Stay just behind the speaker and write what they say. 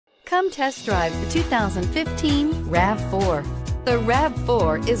Come test drive the 2015 RAV4. The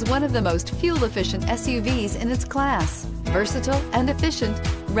RAV4 is one of the most fuel-efficient SUVs in its class. Versatile and efficient,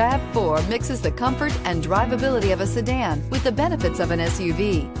 RAV4 mixes the comfort and drivability of a sedan with the benefits of an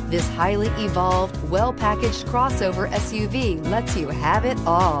SUV. This highly evolved, well-packaged crossover SUV lets you have it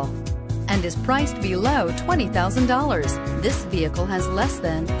all and is priced below $20,000. This vehicle has less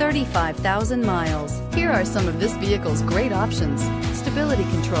than 35,000 miles. Here are some of this vehicle's great options: stability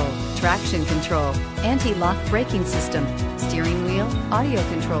control, traction control, anti-lock braking system, steering wheel audio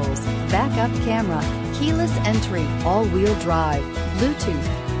controls, backup camera, keyless entry, all-wheel drive,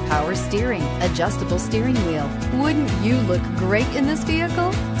 Bluetooth, power steering, adjustable steering wheel. Wouldn't you look great in this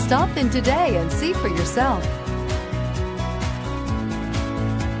vehicle? Stop in today and see for yourself.